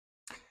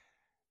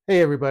Hey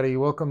everybody,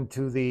 welcome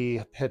to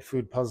the Pet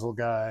Food Puzzle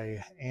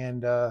Guy.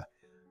 And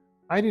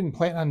I didn't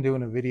plan on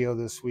doing a video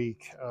this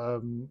week.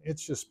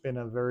 It's just been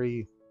a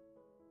very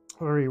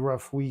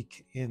rough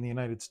week in the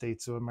United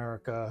States of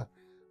America.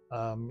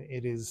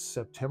 It is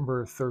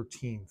September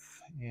 13th,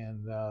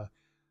 and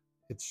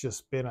it's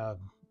just been a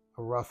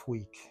rough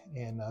week.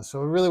 And so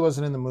I really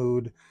wasn't in the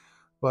mood,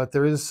 but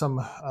there is some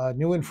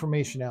new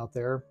information out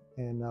there.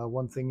 And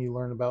one thing you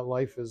learn about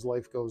life is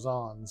life goes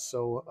on.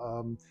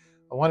 So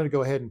I wanted to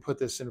go ahead and put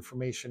this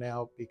information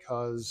out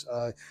because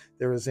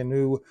there is a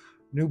new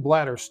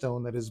bladder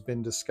stone that has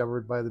been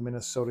discovered by the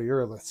Minnesota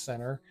Urolith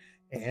Center,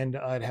 and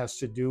it has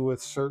to do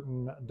with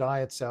certain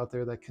diets out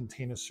there that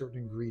contain a certain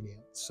ingredient.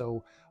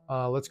 So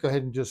let's go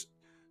ahead and just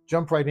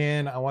jump right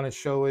in. I want to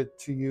show it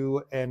to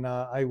you, and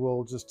I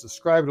will just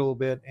describe it a little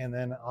bit, and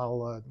then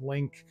I'll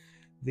link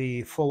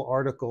the full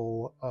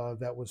article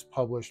that was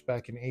published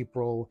back in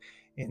April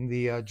in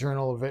the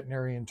Journal of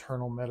Veterinary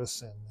Internal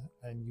Medicine,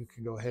 and you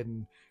can go ahead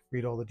and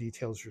read all the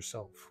details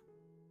yourself.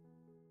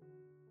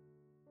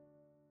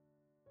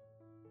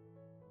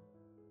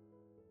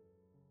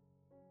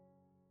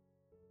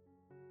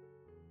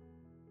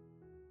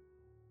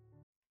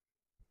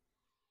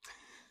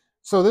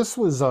 So this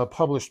was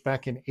published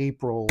back in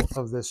April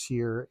of this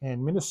year,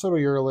 and Minnesota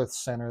Urolith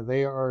Center,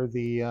 they are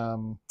the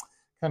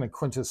kind of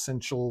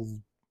quintessential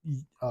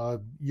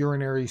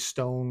urinary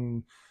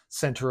stone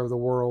center of the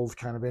world,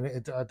 kind of. In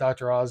it,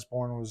 Dr.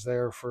 Osborne was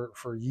there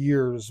for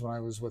years when I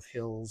was with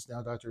Hills.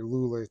 Now Dr.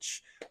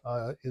 Lulich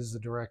is the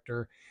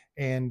director,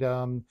 and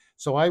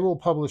so I will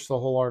publish the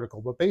whole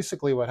article. But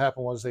basically, what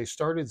happened was they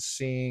started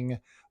seeing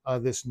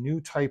this new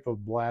type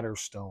of bladder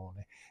stone,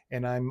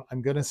 and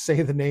I'm going to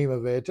say the name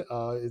of it.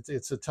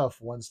 It's a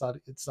tough one.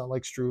 It's not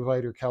like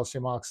struvite or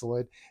calcium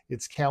oxalate.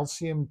 It's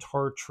calcium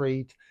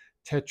tartrate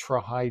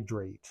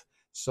tetrahydrate.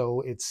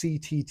 So it's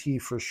CTT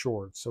for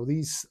short. So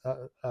these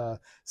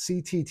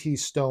CTT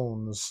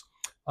stones,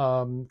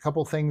 a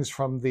couple things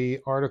from the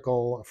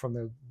article, from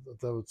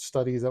the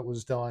study that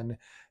was done.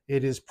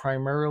 It is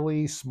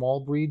primarily small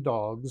breed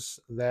dogs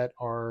that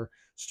are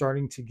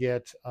starting to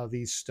get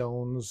these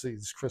stones,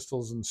 these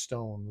crystals and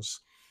stones,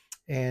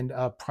 and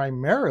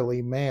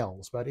primarily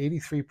males. About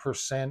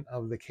 83%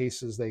 of the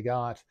cases they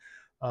got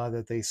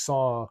that they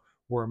saw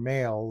were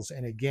males,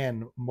 and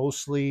again,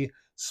 mostly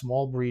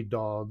small breed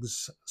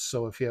dogs.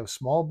 So if you have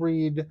small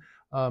breed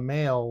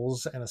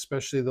males, and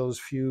especially those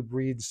few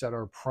breeds that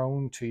are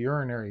prone to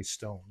urinary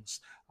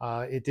stones,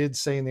 it did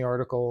say in the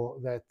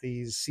article that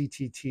these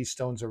CTT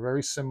stones are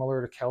very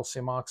similar to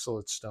calcium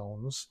oxalate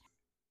stones.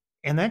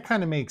 And that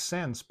kind of makes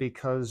sense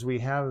because we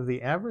have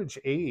the average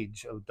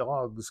age of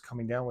dogs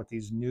coming down with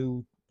these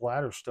new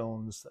bladder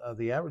stones.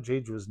 The average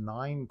age was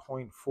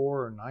 9.4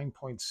 or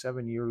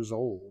 9.7 years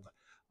old.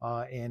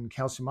 And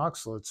calcium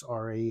oxalates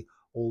are a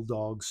old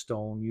dog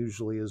stone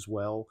usually as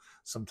well,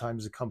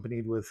 sometimes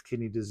accompanied with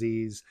kidney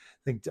disease.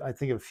 I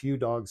think a few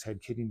dogs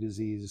had kidney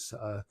disease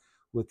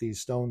with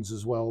these stones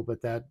as well,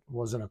 but that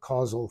wasn't a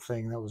causal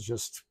thing. That was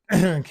just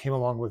came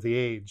along with the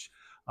age.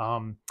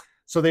 Um,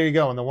 so there you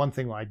go. And the one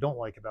thing I don't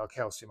like about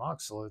calcium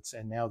oxalates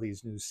and now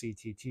these new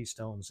CTT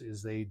stones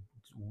is they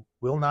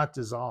will not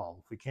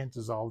dissolve. We can't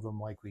dissolve them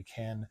like we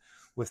can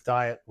with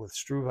diet, with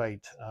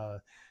struvite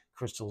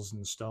crystals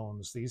and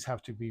stones. These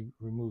have to be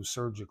removed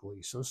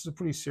surgically. So this is a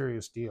pretty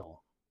serious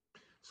deal.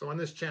 So on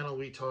this channel,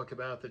 we talk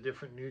about the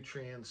different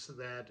nutrients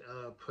that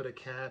put a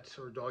cat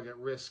or dog at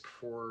risk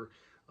for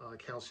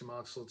calcium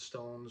oxalate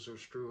stones or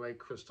struvite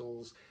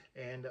crystals.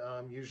 And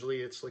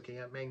usually it's looking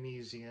at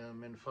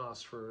magnesium and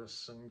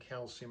phosphorus and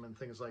calcium and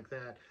things like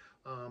that.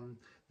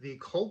 The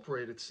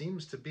culprit, it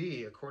seems to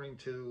be, according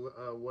to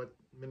what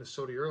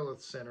Minnesota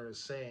Urolith Center is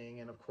saying,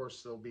 and of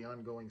course there'll be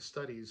ongoing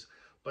studies,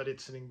 but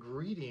it's an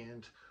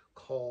ingredient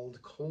called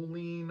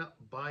choline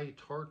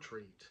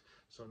bitartrate.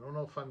 So I don't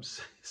know if I'm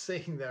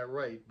saying that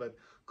right, but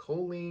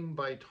choline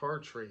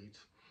bitartrate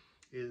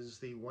is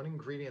the one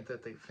ingredient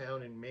that they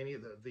found in many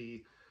of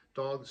the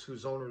dogs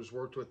whose owners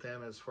worked with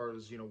them as far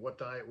as, what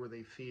diet were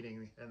they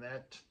feeding, and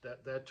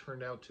that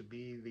turned out to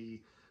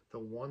be the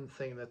one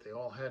thing that they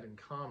all had in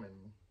common.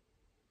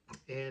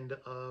 And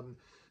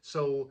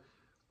so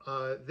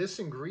this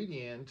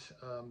ingredient,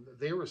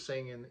 they were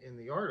saying in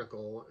the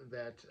article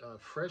that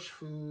fresh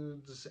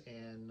foods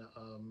and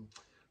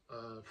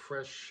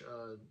fresh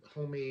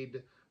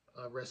homemade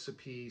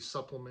recipe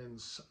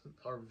supplements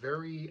are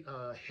very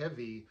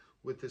heavy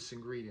with this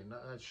ingredient.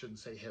 I shouldn't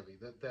say heavy,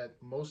 that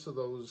most of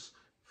those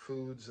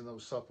foods and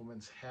those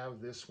supplements have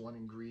this one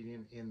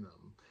ingredient in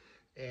them.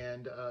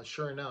 And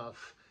sure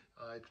enough,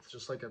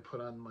 just like I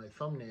put on my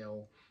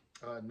thumbnail,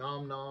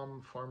 Nom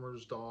Nom,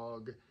 Farmer's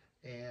Dog,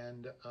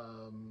 and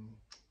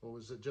what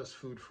was it, Just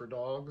Food for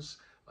Dogs.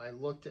 I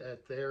looked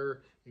at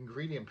their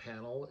ingredient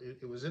panel.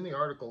 It was in the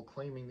article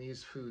claiming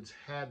these foods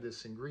had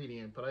this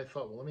ingredient, but I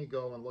thought, well, let me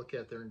go and look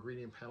at their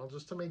ingredient panel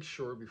just to make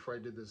sure before I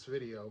did this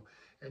video.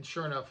 And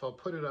sure enough, I'll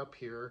put it up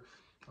here.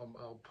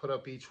 I'll put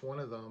up each one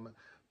of them,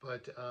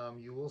 but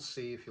you will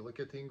see if you look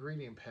at the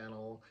ingredient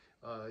panel,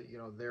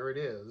 there it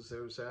is.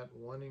 There's that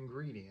one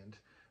ingredient.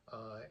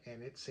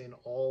 And it's in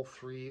all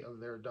three of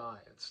their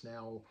diets.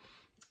 Now,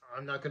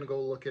 I'm not going to go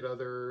look at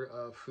other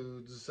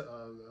foods.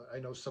 I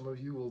know some of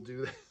you will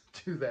do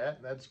do that,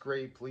 and that's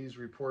great. Please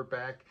report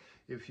back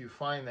if you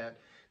find that.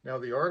 Now,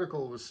 the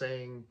article was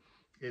saying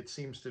it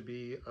seems to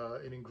be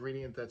an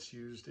ingredient that's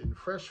used in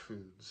fresh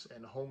foods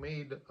and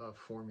homemade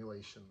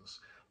formulations.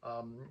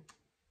 Um,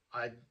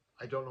 I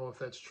I don't know if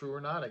that's true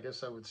or not. I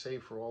guess I would say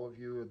for all of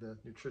you in the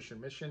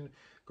nutrition mission,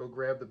 go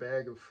grab the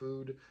bag of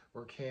food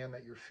or can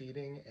that you're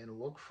feeding and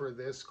look for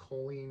this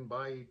choline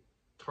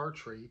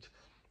bitartrate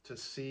to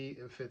see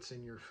if it's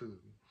in your food.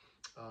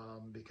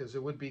 Because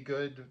it would be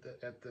good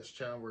at this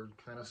channel. We're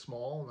kind of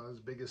small, not as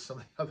big as some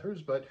of the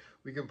others, but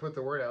we can put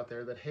the word out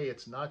there that, hey,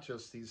 it's not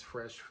just these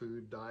fresh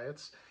food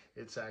diets,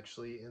 it's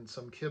actually in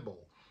some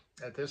kibble.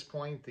 At this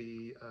point,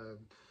 the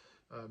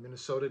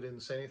Minnesota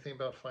didn't say anything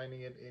about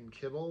finding it in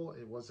kibble.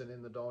 It wasn't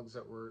in the dogs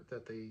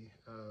that they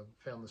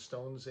found the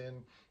stones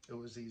in. It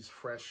was these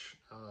fresh,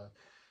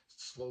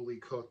 slowly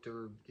cooked,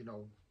 or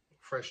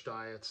fresh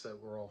diets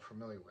that we're all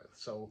familiar with.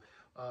 So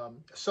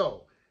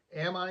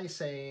am I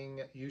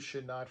saying you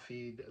should not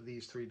feed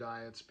these three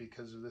diets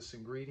because of this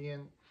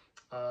ingredient?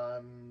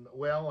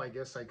 Well, I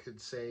guess I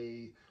could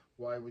say,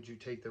 why would you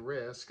take the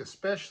risk,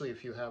 especially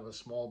if you have a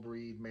small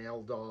breed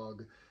male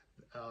dog,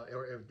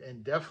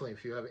 and definitely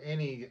if you have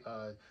any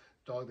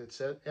dog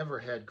that's ever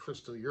had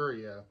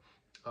crystalluria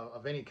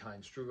of any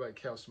kind, struvite,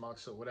 calcium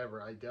oxalate,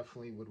 whatever, I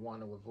definitely would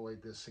want to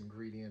avoid this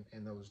ingredient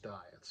in those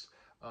diets.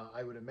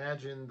 I would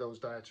imagine those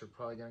diets are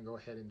probably going to go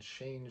ahead and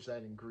change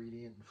that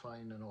ingredient and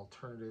find an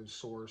alternative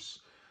source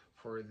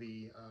for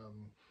the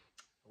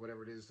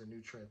whatever it is, the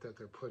nutrient that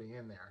they're putting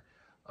in there.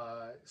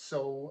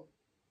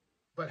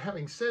 But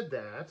having said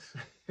that,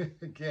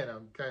 again,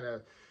 I'm kind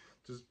of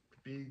just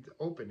be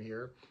open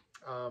here.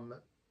 Um,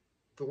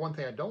 the one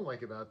thing I don't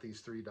like about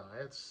these three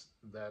diets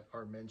that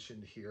are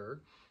mentioned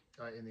here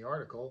in the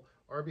article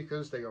are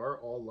because they are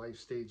all life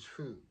stage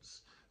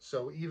foods.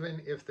 So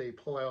even if they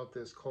pull out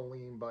this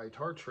choline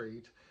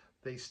bitartrate,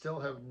 they still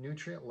have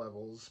nutrient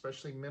levels,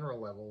 especially mineral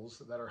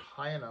levels, that are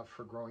high enough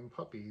for growing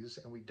puppies,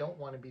 and we don't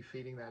want to be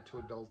feeding that to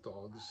adult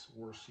dogs,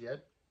 worse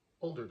yet,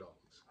 older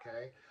dogs,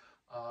 okay?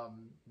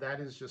 That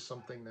is just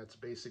something that's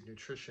basic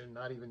nutrition,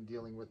 not even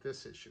dealing with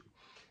this issue.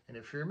 And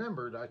if you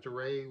remember, Dr.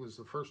 Ray was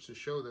the first to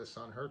show this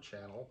on her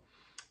channel,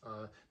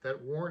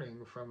 that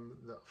warning from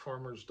the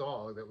farmer's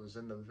dog that was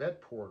in the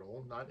vet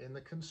portal, not in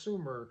the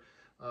consumer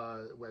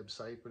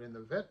website, but in the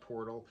vet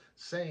portal,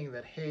 saying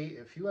that, hey,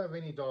 if you have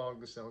any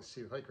dogs, now let's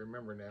see if I can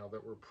remember now,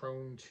 that were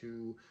prone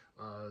to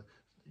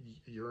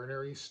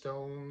urinary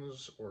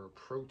stones or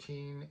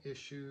protein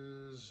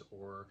issues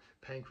or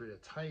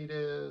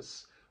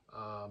pancreatitis,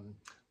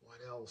 what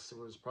else? There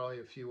was probably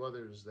a few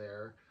others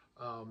there,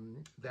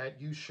 that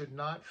you should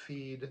not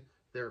feed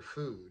their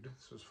food.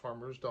 This was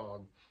farmer's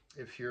dog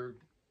if your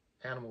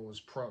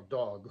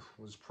dog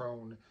was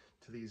prone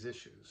to these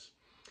issues.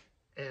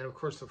 And of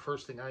course, the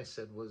first thing I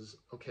said was,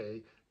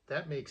 okay,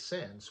 that makes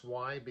sense.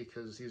 Why?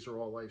 Because these are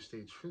all life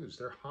stage foods.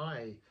 They're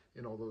high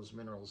in all those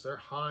minerals. They're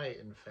high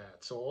in fat.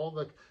 So all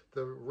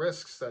the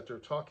risks that they're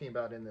talking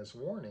about in this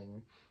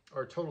warning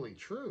are totally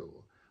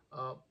true.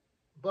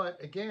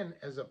 But again,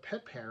 as a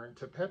pet parent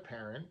to pet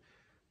parent,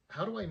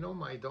 how do I know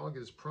my dog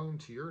is prone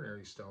to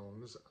urinary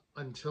stones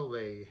until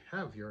they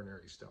have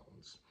urinary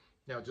stones?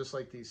 Now, just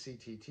like these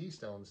CTT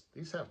stones,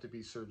 these have to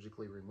be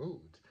surgically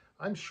removed.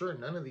 I'm sure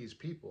none of these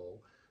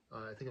people,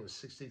 I think it was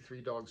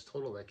 63 dogs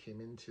total that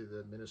came into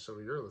the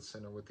Minnesota Urolith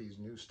Center with these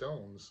new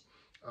stones.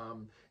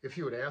 If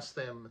you had asked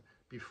them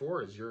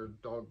before, is your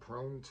dog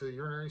prone to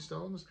urinary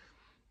stones?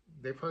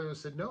 They probably would have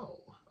said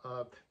no.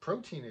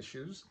 Protein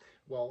issues,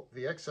 well,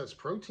 the excess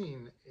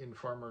protein in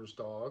farmer's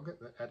dog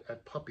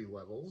at puppy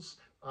levels,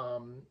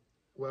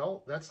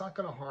 well, that's not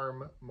going to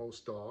harm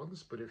most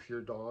dogs, but if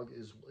your dog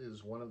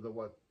is one of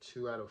the,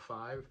 2 out of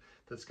 5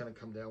 that's going to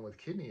come down with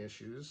kidney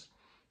issues,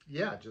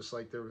 yeah, just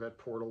like their vet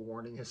portal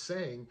warning is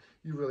saying,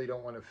 you really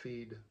don't want to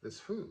feed this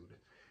food.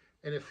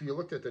 And if you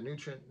looked at the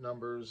nutrient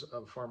numbers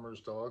of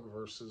farmer's dog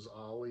versus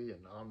Ollie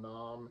and Nom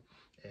Nom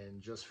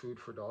and just food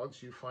for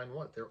dogs, you find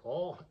what? They're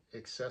all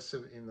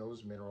excessive in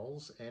those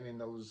minerals and in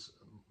those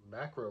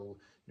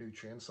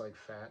macronutrients like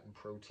fat and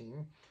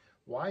protein.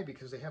 Why?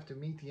 Because they have to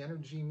meet the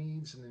energy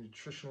needs and the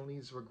nutritional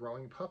needs of a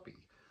growing puppy.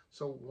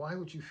 So why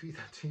would you feed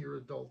that to your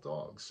adult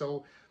dog?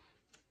 So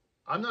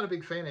I'm not a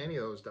big fan of any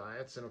of those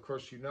diets. And of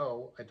course,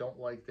 I don't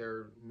like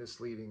their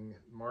misleading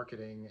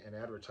marketing and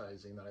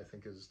advertising that I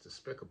think is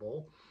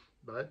despicable,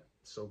 but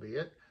so be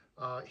it.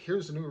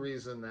 Here's a new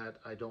reason that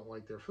I don't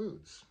like their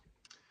foods.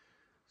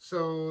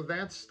 So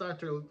that's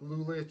Dr.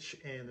 Lulich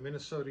and the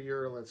Minnesota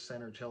Urolith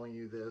Center telling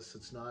you this.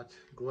 It's not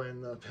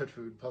Glenn, the pet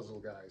food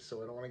puzzle guy.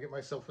 So I don't want to get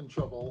myself in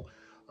trouble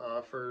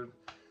for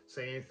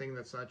saying anything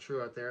that's not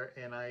true out there.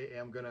 And I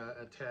am going to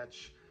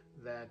attach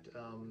that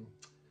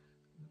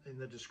in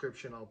the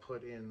description. I'll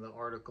put in the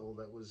article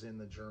that was in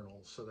the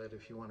journal so that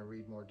if you want to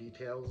read more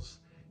details,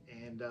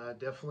 and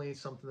definitely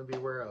something to be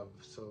aware of.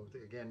 So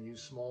again, you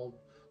small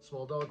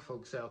dog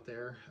folks out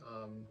there,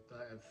 I'm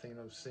thinking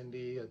of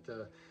Cindy at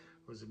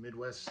was it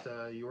Midwest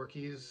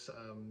Yorkies,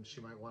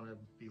 she might want to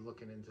be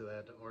looking into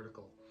that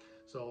article.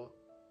 So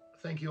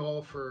thank you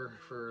all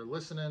for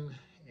listening,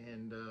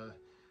 and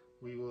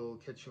we will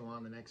catch you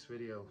on the next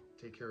video.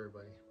 Take care,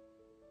 everybody.